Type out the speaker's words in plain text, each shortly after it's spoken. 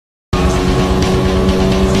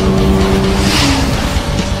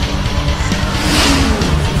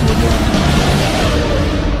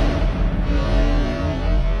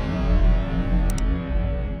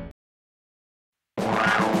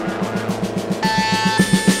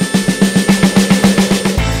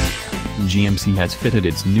GMC has fitted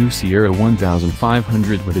its new Sierra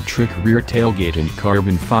 1500 with a trick rear tailgate and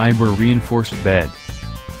carbon fiber reinforced bed.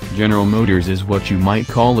 General Motors is what you might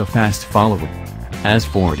call a fast follower. As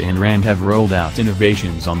Ford and Ram have rolled out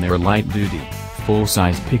innovations on their light-duty,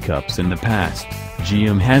 full-size pickups in the past,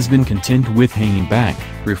 GM has been content with hanging back,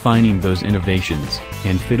 refining those innovations,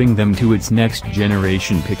 and fitting them to its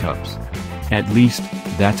next-generation pickups. At least,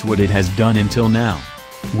 that's what it has done until now.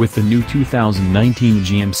 With the new 2019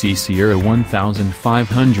 GMC Sierra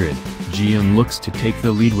 1500, GM looks to take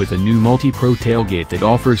the lead with a new MultiPro tailgate that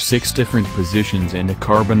offers 6 different positions and a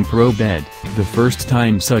CarbonPro bed, the first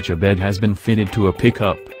time such a bed has been fitted to a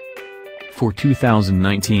pickup. For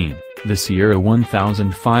 2019, the Sierra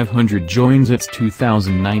 1500 joins its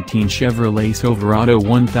 2019 Chevrolet Silverado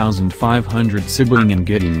 1500 sibling in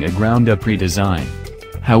getting a ground-up redesign.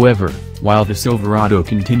 However, while the Silverado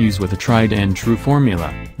continues with a tried-and-true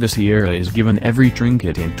formula, the Sierra is given every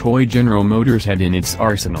trinket and toy General Motors had in its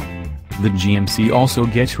arsenal. The GMC also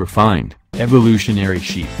gets refined, evolutionary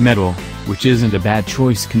sheet metal, which isn't a bad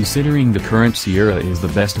choice considering the current Sierra is the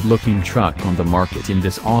best-looking truck on the market in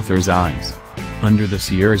this author's eyes. Under the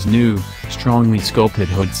Sierra's new, strongly sculpted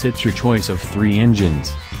hood sits your choice of 3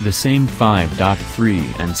 engines. The same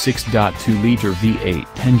 5.3 and 6.2-liter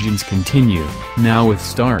V8 engines continue, now with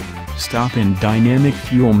start, stop and dynamic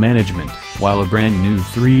fuel management, while a brand new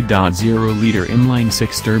 3.0-liter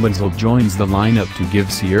inline-6 turbodiesel joins the lineup to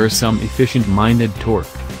give Sierra some efficient-minded torque.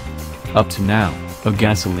 Up to now, a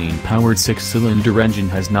gasoline-powered 6-cylinder engine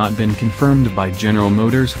has not been confirmed by General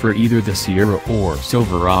Motors for either the Sierra or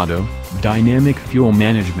Silverado. Dynamic fuel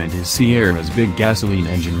management is Sierra's big gasoline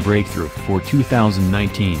engine breakthrough for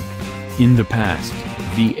 2019. In the past,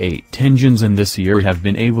 V8 engines in the Sierra have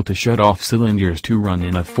been able to shut off cylinders to run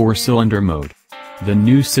in a 4-cylinder mode. The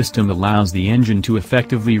new system allows the engine to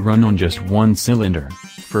effectively run on just 1 cylinder,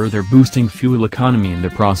 further boosting fuel economy in the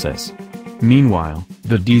process. Meanwhile,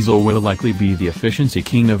 the diesel will likely be the efficiency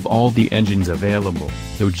king of all the engines available,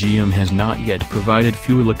 though GM has not yet provided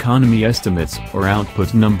fuel economy estimates or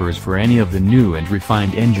output numbers for any of the new and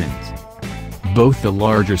refined engines. Both the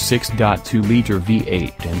larger 6.2-liter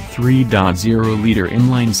V8 and 3.0-liter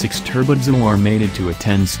inline-6 turbodiesel are mated to a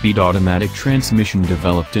 10-speed automatic transmission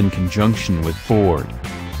developed in conjunction with Ford.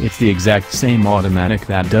 It's the exact same automatic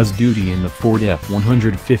that does duty in the Ford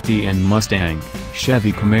F-150 and Mustang,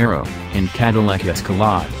 Chevy Camaro, and Cadillac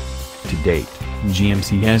Escalade. To date,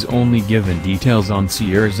 GMC has only given details on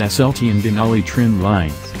Sierra's SLT and Denali trim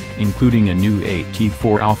lines, including a new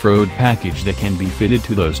AT4 off-road package that can be fitted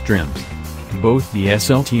to those trims. Both the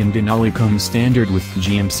SLT and Denali come standard with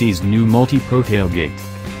GMC's new MultiPro tailgate.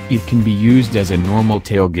 It can be used as a normal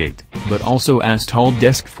tailgate, but also as tall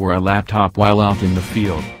desk for a laptop while out in the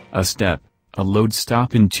field, a step, a load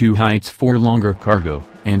stop in 2 heights for longer cargo,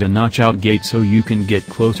 and a notch-out gate so you can get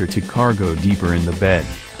closer to cargo deeper in the bed.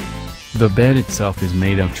 The bed itself is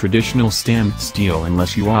made of traditional stamped steel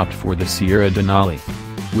unless you opt for the Sierra Denali.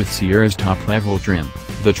 With Sierra's top-level trim,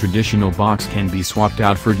 the traditional box can be swapped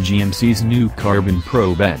out for GMC's new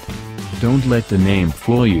CarbonPro bed. Don't let the name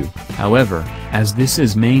fool you, however, as this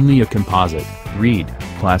is mainly a composite,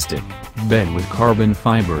 plastic, bed with carbon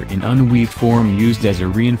fiber in unweaved form used as a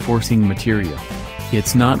reinforcing material.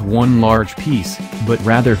 It's not one large piece, but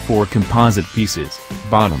rather 4 composite pieces,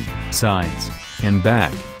 bottom, sides, and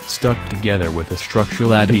back, stuck together with a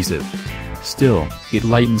structural adhesive. Still, it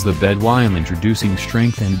lightens the bed while introducing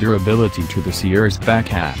strength and durability to the Sierra's back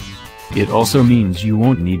half. It also means you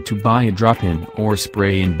won't need to buy a drop-in or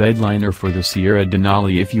spray-in bed liner for the Sierra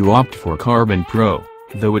Denali if you opt for CarbonPro,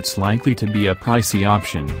 though it's likely to be a pricey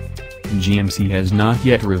option. GMC has not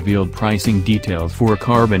yet revealed pricing details for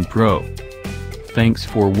CarbonPro. Thanks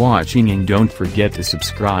for watching and don't forget to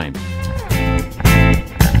subscribe.